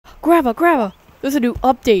Grandma! There's a new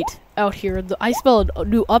update out here. I spell a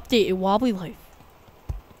new update in Wobbly Life.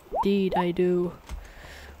 Indeed, I do.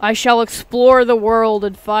 I shall explore the world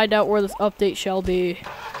and find out where this update shall be.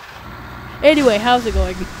 Anyway, how's it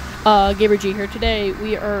going? Gamer G here. Today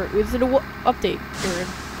we are with an update here in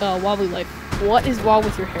Wobbly Life. What is wrong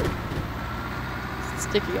with your hair? It's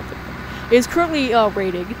sticking up. It's currently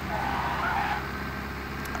raining,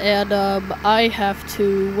 and I have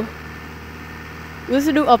to. This is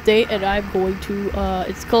a new update, and I'm going to.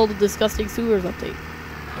 It's called the Disgusting Sewers update.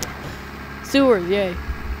 Sewers, yay!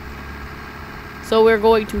 So we're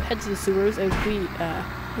going to head to the sewers, and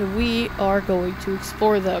we are going to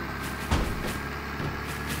explore them.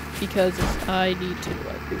 Because I need to.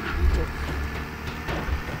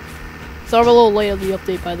 So I'm a little late on the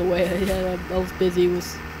update, by the way. I was busy with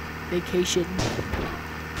vacation.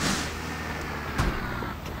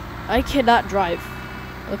 I cannot drive.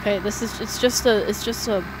 Okay, it's just a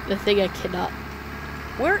thing I cannot.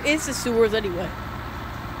 Where is the sewers anyway?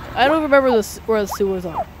 I don't remember where the sewers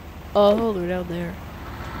are. Oh, they're down there.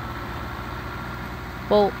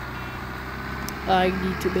 Well, I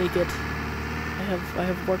need to make it. I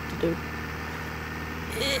have work to do.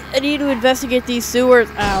 I need to investigate these sewers.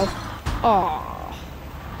 Ow. Aww.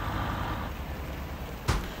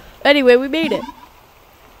 Anyway, we made it.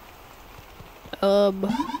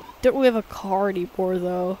 Don't really have a car anymore,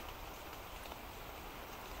 though.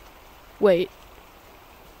 Wait.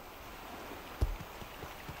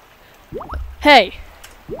 Hey!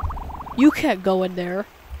 You can't go in there.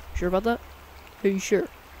 Sure about that? Are you sure?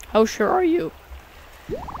 How sure are you?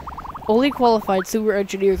 Only qualified sewer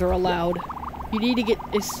engineers are allowed. You need to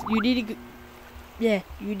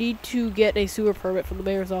get a sewer permit from the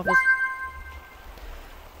mayor's office.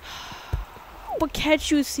 But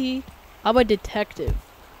can't you see? I'm a detective.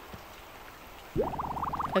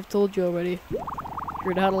 I've told you already.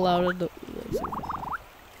 You're not allowed in the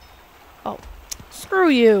Oh, screw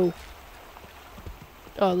you.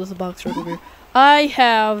 Oh, there's a box right over here. I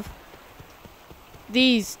have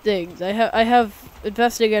these things. I have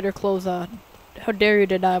investigator clothes on. How dare you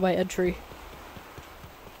deny my entry?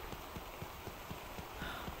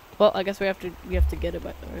 Well, I guess we have to get it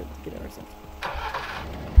ourselves.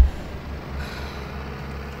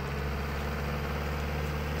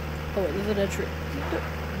 Oh wait, there's an entry.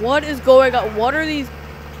 What is going on? What are these?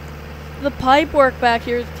 The pipe work back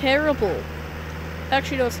here is terrible.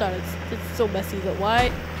 Actually, no, it's not. It's so messy that why?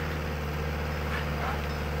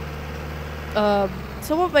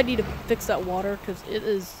 Someone might need to fix that water because it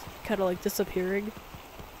is kind of like disappearing.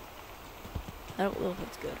 I don't know if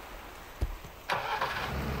it's good.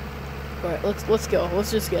 All right, let's go.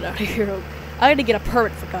 Let's just get out of here. I had to get a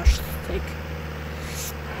permit for gosh sake.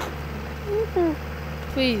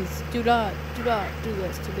 Please do not do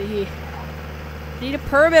this to me. I need a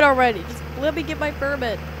permit already. Just let me get my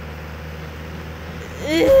permit.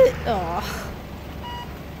 Aw.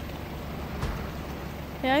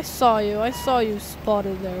 Hey, I saw you. I saw you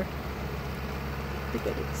spotted there. I think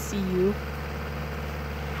I didn't see you.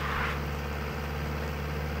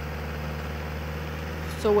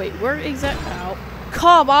 So wait, where exactly? Ow.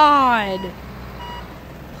 Come on!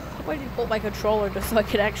 I need to pull my controller just so I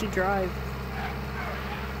can actually drive.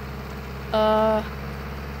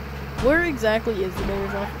 Where exactly is the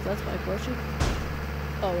mayor's office? That's my question.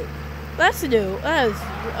 Oh, wait. That's new.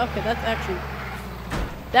 Okay,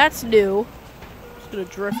 that's new. Just gonna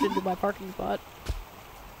drift into my parking spot.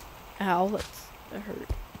 Ow, that hurt.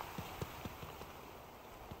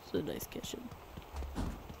 It's a nice kitchen.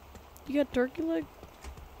 You got turkey leg?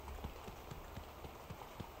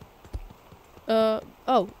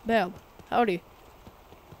 Oh, ma'am. Howdy.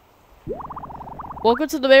 Welcome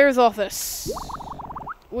to the mayor's office.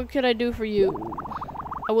 What can I do for you?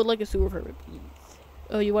 I would like a sewer permit, please.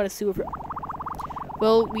 Oh, you want a sewer permit?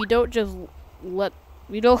 Well, we don't let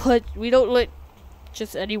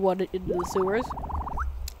just anyone into the sewers.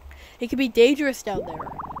 It can be dangerous down there.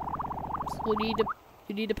 So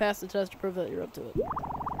you need to pass the test to prove that you're up to it.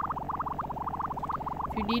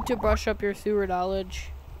 If you need to brush up your sewer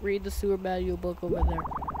knowledge, read the sewer manual book over there.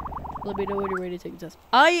 Let me know when you're ready to take the test.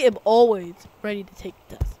 I am always ready to take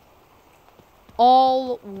the test.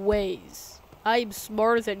 Always. I am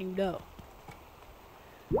smarter than you know.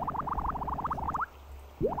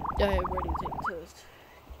 I am ready to take the test.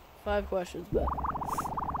 5 questions, but...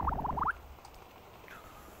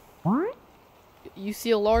 What? You see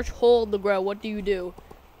a large hole in the ground. What do?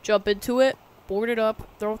 Jump into it, board it up,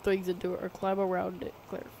 throw things into it, or climb around it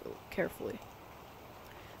carefully.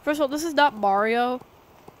 First of all, this is not Mario,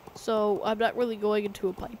 so I'm not really going into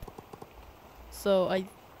a pipe. So I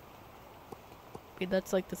mean,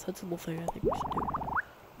 that's like the sensible thing I think we should do.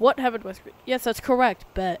 What happened to my screen? Yes, that's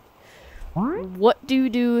correct. Bet. What do you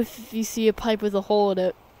do if you see a pipe with a hole in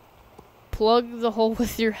it? Plug the hole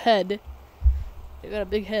with your head. You got a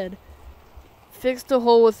big head. Fix the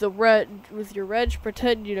hole with your wrench.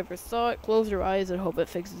 Pretend you never saw it. Close your eyes and hope it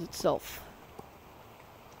fixes itself.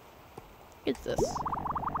 What's this?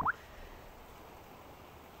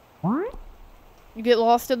 You get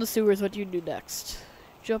lost in the sewers. What do you do next?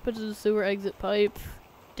 Jump into the sewer exit pipe.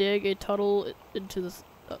 Dig a tunnel into the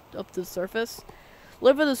up to the surface.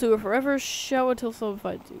 Live in the sewer forever. Shout until someone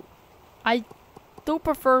finds you. I don't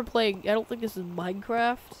prefer playing. I don't think this is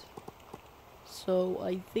Minecraft. So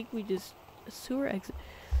I think we just a sewer exit.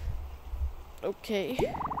 Okay.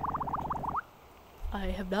 I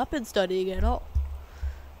have not been studying at all.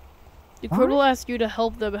 The criminal asks you to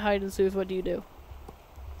help them hide in the sewers. What do you do?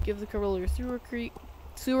 Give the criminal your sewer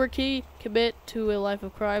key. Commit to a life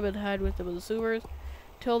of crime and hide with them in the sewers.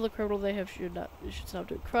 Tell the criminal they should stop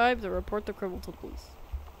doing crimes and report the criminal to the police.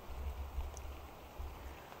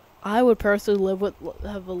 I would personally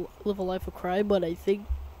live a life of crime, but I think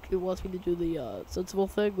it wants me to do the sensible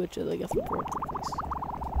thing, which is I guess report to the police.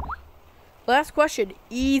 Last question,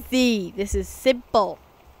 easy. This is simple.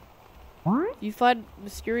 You find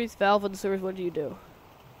mysterious valve in the sewers. What do you do?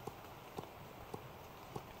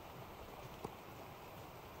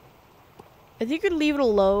 I think you could leave it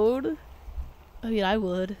alone. I mean, I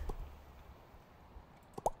would.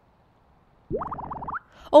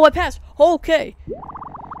 Oh, I passed. Okay.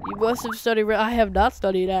 You must have studied. I have not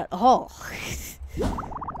studied at all.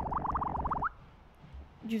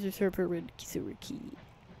 Use your sewer key.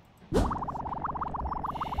 You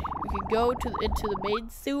can go into the main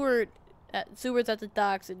sewers at the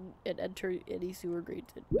docks and enter any sewer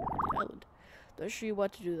grates in the island. Not sure you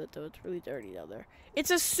want to do that though. It's really dirty down there. It's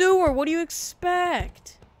a sewer. What do you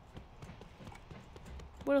expect?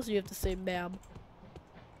 What else do you have to say, ma'am?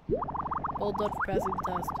 All done for passing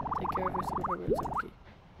the test. Take care of your sewer permit.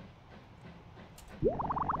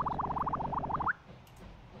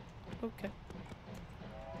 Okay.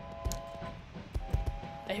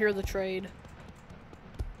 I hear the train.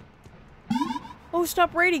 Oh,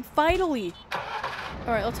 stop raining! Finally!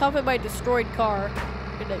 Alright, let's hop in my destroyed car.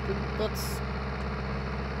 And let's...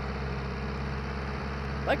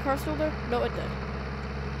 My car still there? No, it did.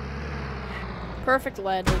 Perfect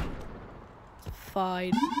landing. It's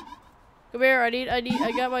fine. Come here,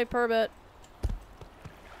 I got my permit.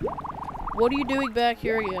 What are you doing back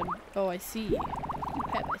here again? Oh, I see. You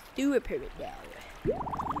have a sewer permit now.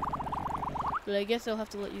 But I guess I'll have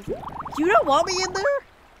to let you... Do you not want me in there?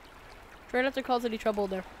 Try not to cause any trouble in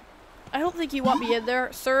there. I don't think you want me in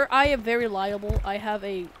there. Sir, I am very liable. I have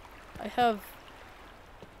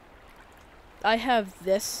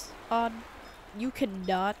this on. You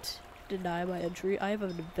cannot deny my entry. I have an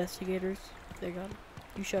investigator's thing on.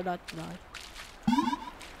 You shall not deny.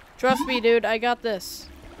 Trust me, dude. I got this.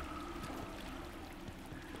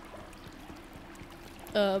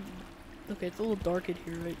 Okay, it's a little dark in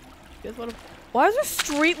here, right? You guys wanna... Why is there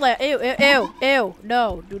street lamp? Ew, ew, ew, ew.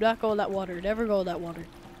 No, do not go in that water. Never go in that water.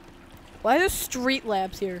 Why are there street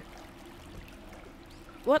lamps here?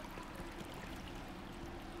 What?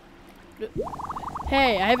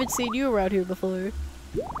 Hey, I haven't seen you around here before.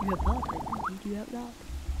 You have not, right? You have not.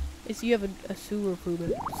 Yes, you have a sewer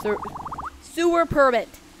permit. Sewer permit!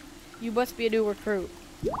 You must be a new recruit.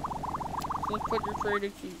 So let's put your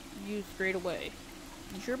training to use straight away.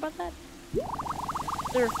 You sure about that?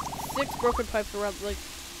 There are 6 broken pipes around the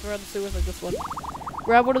sewers like this one.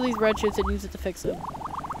 Grab one of these wrenches and use it to fix them.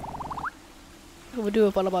 I'm gonna do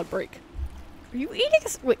it while I'm on break. Are you eating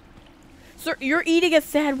wait. Sir, you're eating a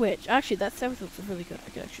sandwich. Actually, that sandwich looks really good.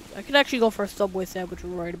 I could actually go for a Subway sandwich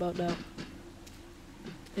right about now.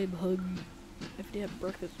 I'm hungry. I have to have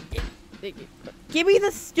breakfast. Yeah, thank you. Give me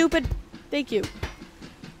the stupid... Thank you.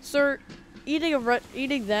 Sir, eating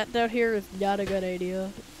that down here is not a good idea.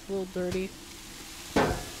 It's a little dirty.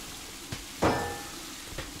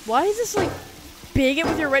 Why is this like big it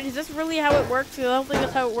with your wrench? Is this really how it works? I don't think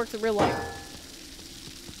that's how it works in real life.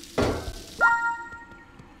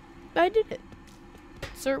 I did it.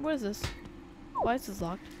 Sir, what is this? Why is this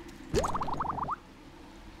locked?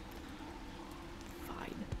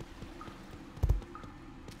 Fine.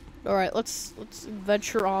 Alright, let's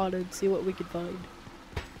venture on and see what we can find.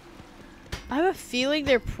 I have a feeling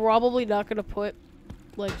they're probably not gonna put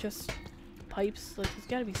like just pipes. Like there's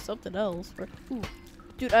gotta be something else. Ooh.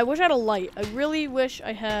 Dude, I wish I had a light. I really wish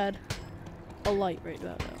I had a light right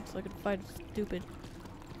now so I could find stupid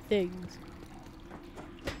things.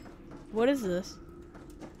 What is this?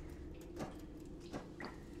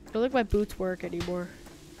 I don't think my boots work anymore.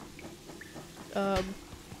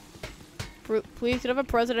 Please, can I have a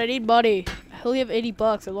present? I need money. I only have 80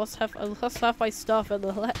 bucks. I lost half my stuff and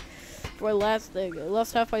for my last thing. I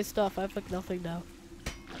lost half my stuff. I have like nothing now.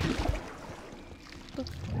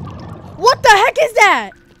 What the heck is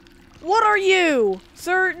that? What are you?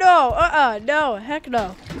 Sir, no. No. Heck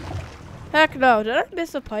no. Heck no. Did I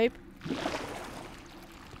miss a pipe?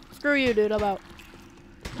 Screw you, dude. I'm out.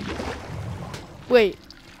 Wait.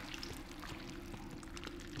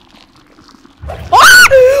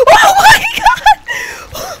 Oh! Oh my god!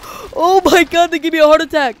 Oh my god, they gave me a heart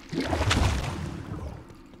attack.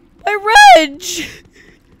 My wrench!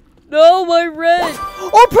 No, my wrench.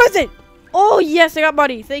 Oh, present! Oh, yes, I got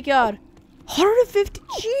money. Thank God. 150.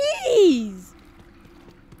 Jeez!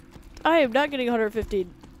 I am not getting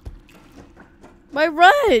 115. My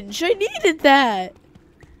wrench! I needed that.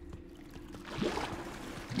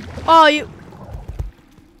 Oh, you...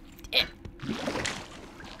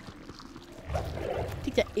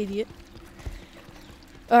 Take that, idiot.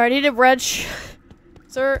 Alright, I need a wrench.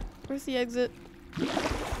 Sir, where's the exit?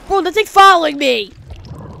 Bro, that thing's following me!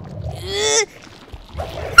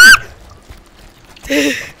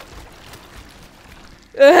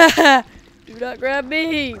 Do not grab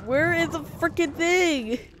me! Where is the freaking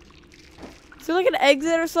thing? Is there like an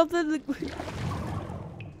exit or something?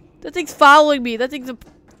 That thing's following me. That thing's a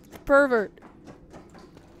pervert.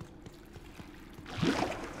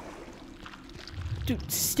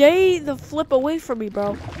 Dude, stay the flip away from me,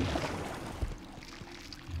 bro.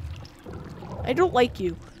 I don't like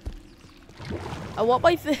you. I want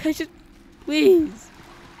my thing. Just please.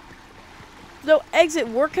 No exit.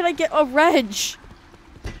 Where can I get a wrench?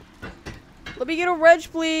 Let me get a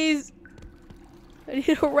wrench, please. I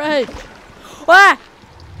need a wrench. Ah!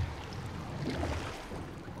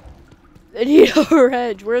 I need a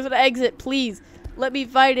wrench. Where's an exit, please? Let me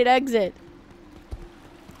find an exit.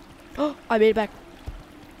 Oh, I made it back.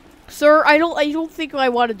 Sir, I don't think I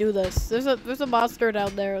want to do this. There's a monster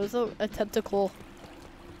down there. There's a tentacle.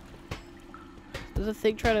 There's a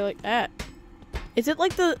thing trying to like Is it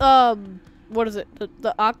like the what is it?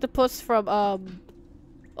 The octopus from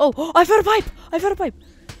Oh, I found a pipe! I found a pipe!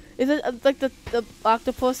 Is it like the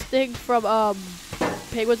octopus thing from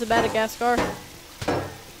Penguins of Madagascar?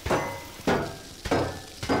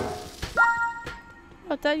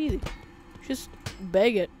 Not that easy. Just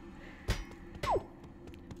bang it.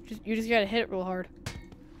 You just gotta hit it real hard.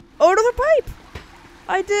 Oh, another pipe!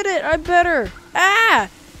 I did it! I'm better! Ah!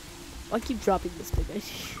 I keep dropping this thing.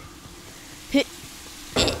 Hit.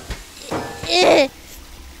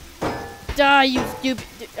 Die, you stupid.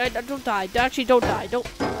 Don't die. Actually, don't die. Don't.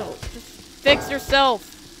 Just fix yourself.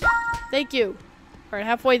 Thank you. Alright,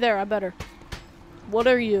 halfway there. I'm better. What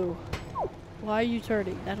are you? Why are you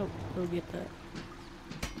turning? I don't get that.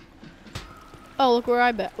 Oh, look where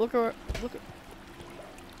I'm at. Look at.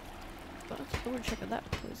 I'm gonna check that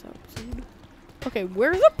place out soon. Okay,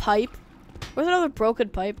 where's a pipe? Where's another broken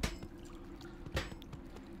pipe?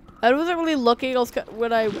 I wasn't really looking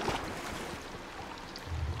when I...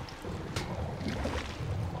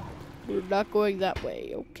 We're not going that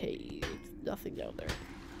way. Okay, there's nothing down there.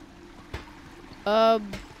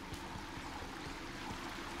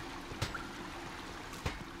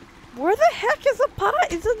 Where the heck is the pipe?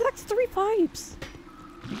 It's the next 3 pipes.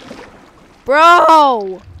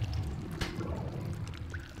 Bro!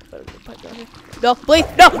 No, please!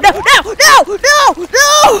 No!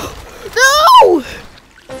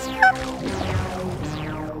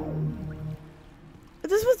 Is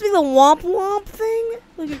this supposed to be the womp womp thing?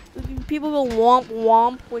 Like people go womp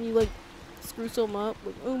womp when you like screw something up.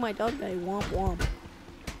 Like, oh, my dog died. Womp womp.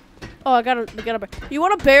 Oh, I got a. You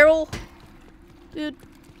want a barrel, dude?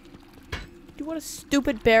 You want a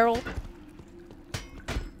stupid barrel?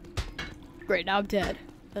 Great, now I'm dead.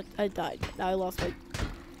 I died. Now I lost my...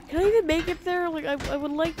 Can I even make it there? Like, I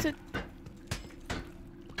would like to...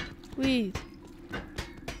 Please.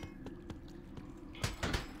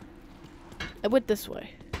 I went this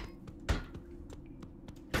way.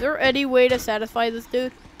 Is there any way to satisfy this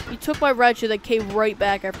dude? He took my wrench and then came right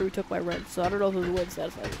back after he took my wrench. So I don't know if there's a way to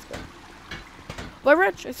satisfy this guy. My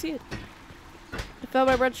wrench! I see it. I found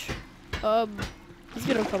my wrench. He's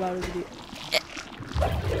gonna come out of the...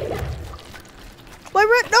 My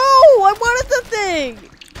wrench! No! I wanted the thing!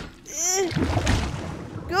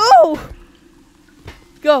 Go!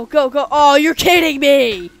 Go! Oh, you're kidding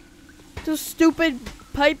me! This stupid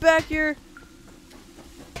pipe back here.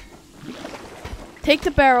 Take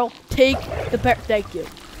the barrel. Take the barrel. Thank you.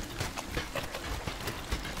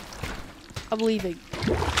 I'm leaving.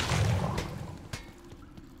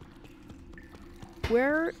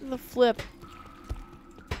 Where the flip?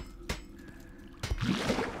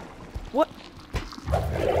 What?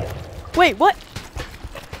 Wait, what?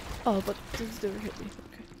 Oh, but this never hit me.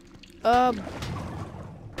 Okay.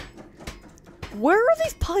 Where are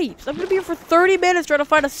these pipes? I'm gonna be here for 30 minutes trying to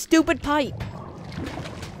find a stupid pipe.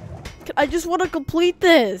 I just want to complete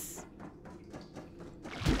this.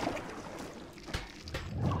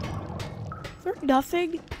 Is there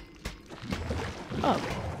nothing? Oh.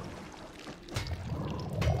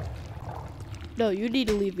 No, you need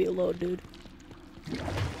to leave me alone, dude.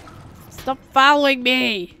 Stop following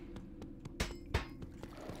me.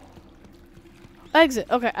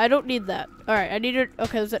 Exit. Okay, I don't need that. Alright, I need it.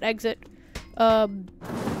 Okay, there's an exit. Oh,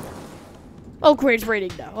 great, it's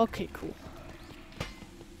raining now. Okay, cool.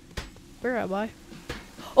 Where am I?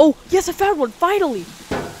 Oh, yes, I found one, finally!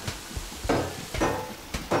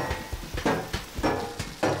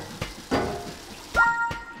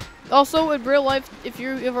 Also, in real life, if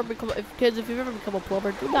you've ever become a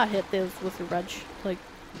plumber, do not hit this with a wrench. Like,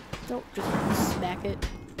 don't just smack it.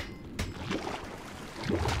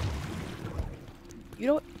 You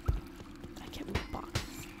know what? I can't move the box.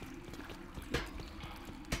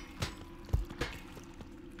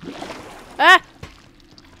 Ah!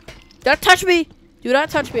 Don't touch me! Do not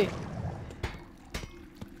touch me.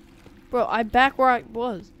 Bro, I'm back where I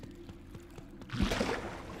was.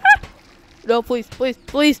 Ah! No, please, please,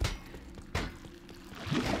 please.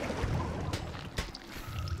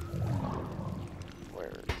 Where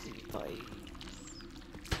is he?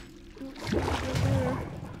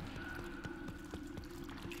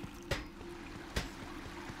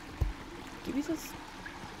 Give me this.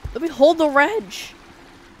 Let me hold the wrench.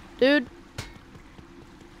 Dude.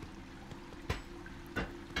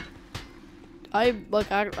 I'm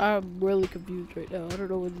really confused right now. I don't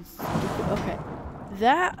know what this is. Okay.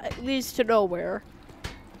 That leads to nowhere.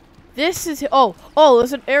 This is oh,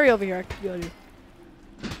 there's an area over here I can go to.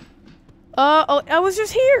 Oh, I was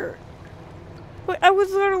just here. Wait, I was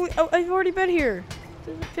literally I've already been here.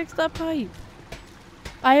 Didn't fix that pipe.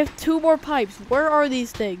 I have 2 more pipes. Where are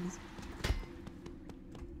these things?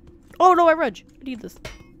 Oh no, I wrench. I need this.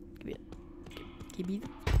 Give me it. Give me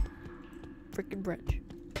the freaking wrench.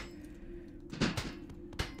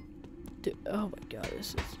 Dude, oh my god,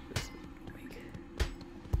 this is weak.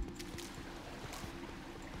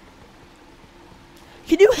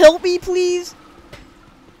 Can you help me, please?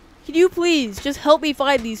 Can you please just help me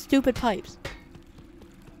find these stupid pipes?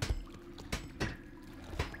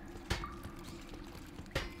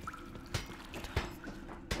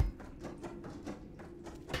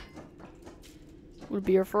 I'm gonna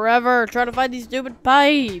be here forever trying to find these stupid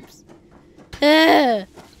pipes.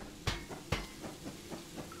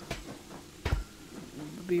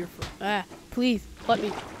 Be here for please let me.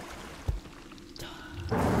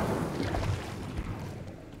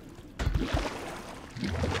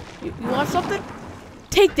 You want something?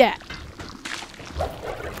 Take that.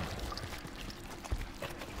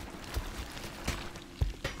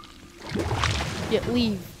 Yeah,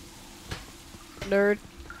 leave, nerd.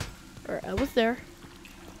 Alright, I was there.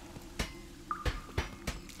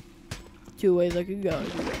 2 ways I can go.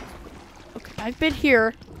 Okay, I've been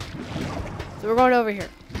here. So we're going over here.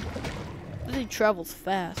 This thing travels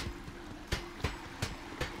fast.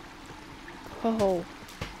 Oh.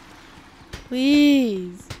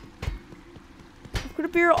 Please. I'm gonna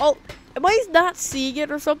be here all. Am I not seeing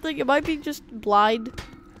it or something? Am I being just blind?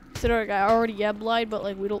 Considering I already am blind, but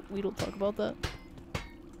like we don't talk about that.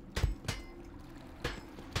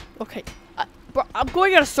 Okay. Bro, I'm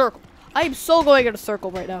going in a circle. I am so going in a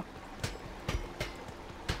circle right now.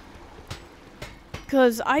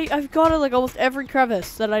 Because I've gone to like almost every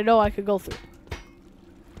crevice that I know I could go through.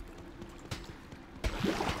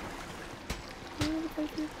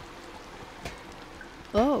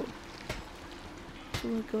 Oh. So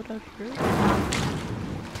we'll go down here.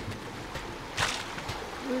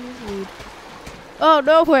 Where does it lead? Oh,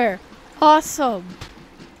 nowhere. Awesome.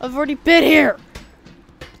 I've already been here.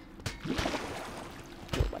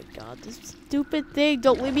 Oh my god, this stupid thing.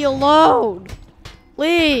 Don't leave me alone.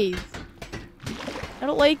 Please. I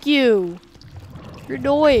don't like you. You're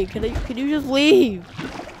annoying. Can you just leave?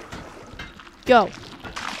 Go.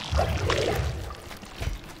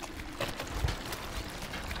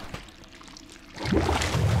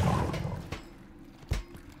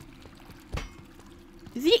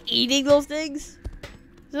 Is he eating those things?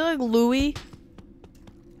 Is it like Louis?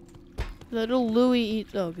 I know Louis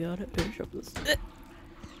eats. Oh god, I better shove this.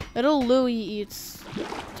 I know Louis eats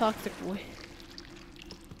toxic waste.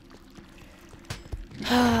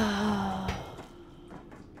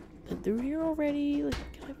 Been through here already. Like,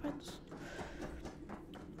 can I find this?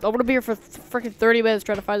 I'm gonna be here for freaking 30 minutes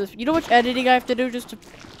trying to find this. You know how much editing I have to do just to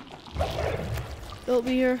help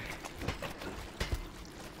me here?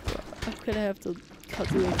 gonna have to cut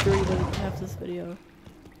through like 30 minutes half this video.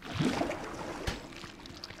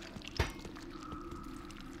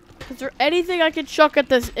 Is there anything I can chuck at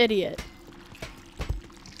this idiot?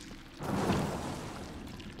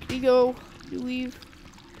 We go. You leave.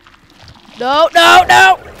 No, no,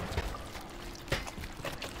 no!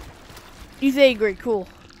 He's angry. Cool.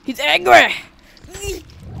 He's angry!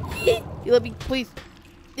 You let me, please.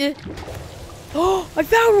 Oh, I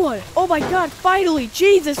found one! Oh my god, finally!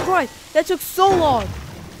 Jesus Christ! That took so long!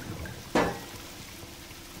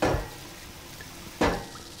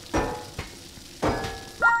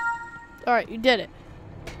 Alright, you did it.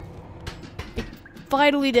 You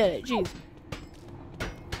finally did it. Jeez.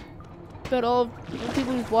 But all the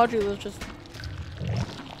people who's watching this just...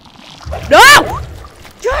 No!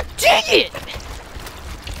 God dang it!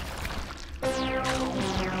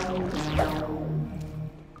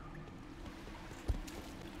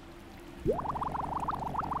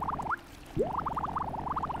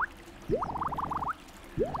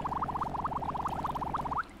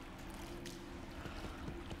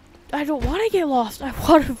 I don't want to get lost. I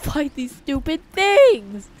want to fight these stupid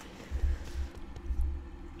things.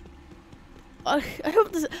 I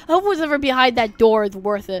hope what's ever behind that door is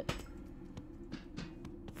worth it.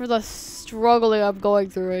 For the struggling I'm going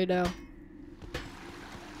through right now.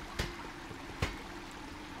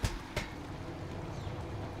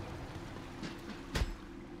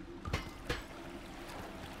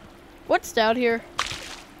 What's down here?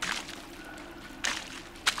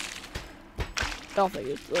 Nothing.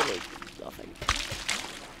 It's literally nothing.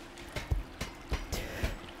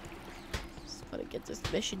 Just want to get this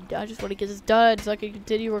mission done. I just want to get this done so I can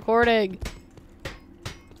continue recording.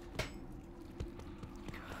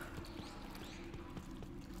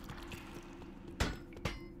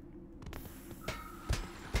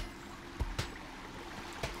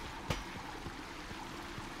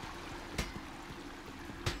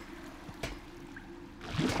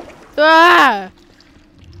 Ah!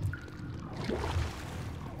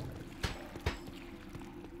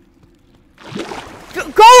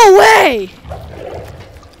 Go away!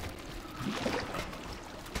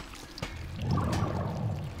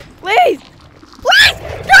 Please! Please!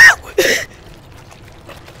 No!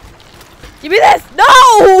 Give me this! No!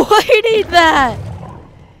 I need that!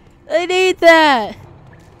 I need that!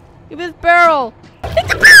 Give me this barrel! Take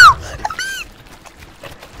the barrel!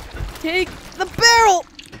 Take the barrel!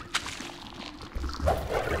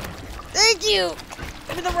 Thank you!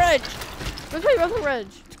 Give me the wrench! Where's my other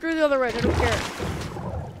wrench? Screw the other wrench, I don't care.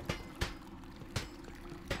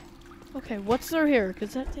 Okay, what's through here?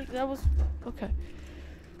 Cause that was okay.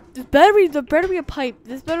 There better be a pipe.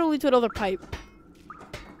 This better lead to another pipe.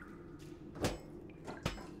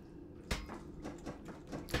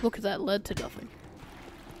 Look at that, led to nothing.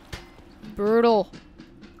 Brutal.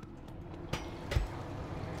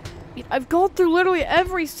 I've gone through literally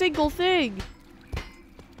every single thing.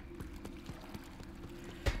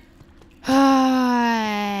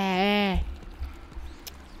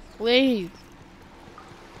 Please.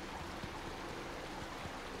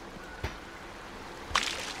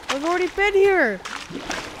 I've already been here.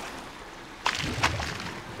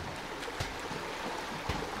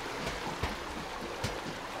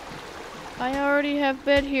 I already have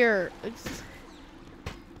been here. I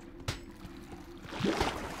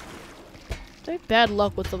have bad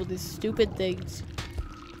luck with some of these stupid things.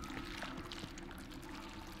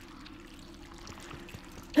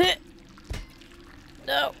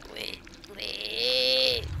 No,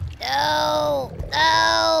 wait, no,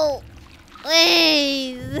 no,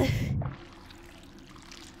 please.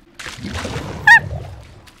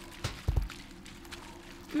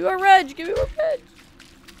 Give me more reg, give me more reg.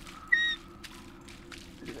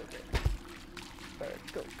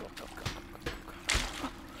 Alright, go.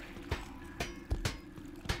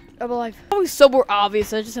 I'm alive. Probably somewhere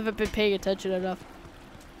obvious, I just haven't been paying attention enough.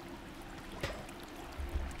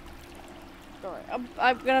 Alright,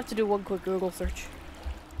 I'm gonna have to do one quick Google search.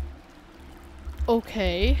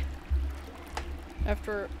 Okay.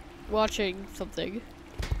 After watching something,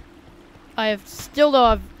 I still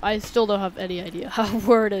don't have any idea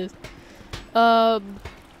where it is. I'll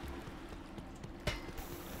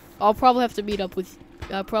probably have to meet up with.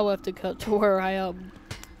 I'll probably have to cut to where I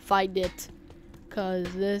find it, cause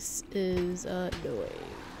this is annoying.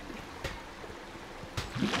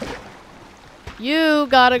 You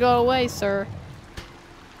gotta go away, sir.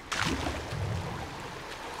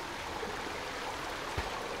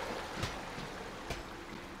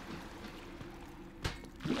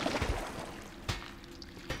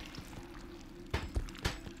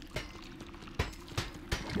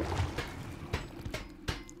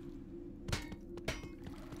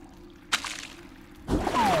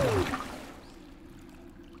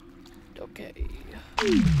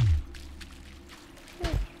 Oh,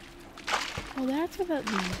 that's what that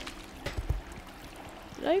means.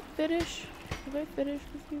 Did I finish? Did I finish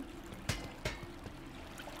with you?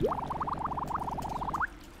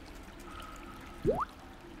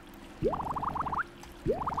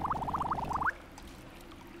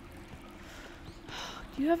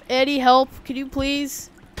 Do you have any help? Can you please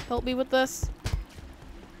help me with this?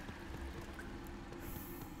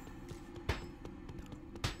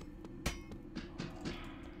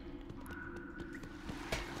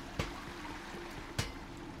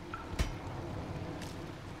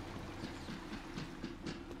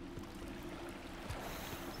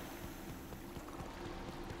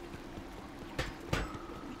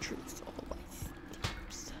 Retrace all my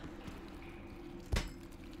steps.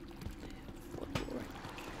 One more.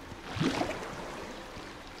 There.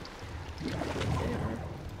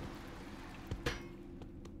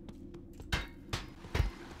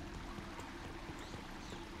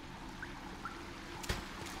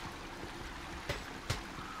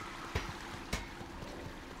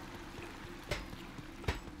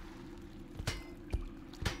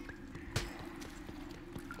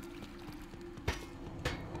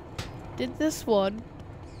 Did this one.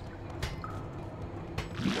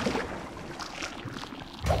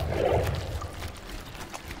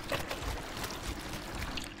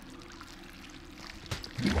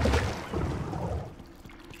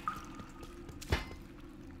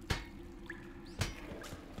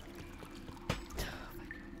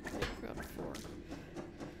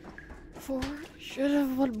 Four. Should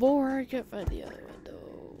have one more. I can't find the other one.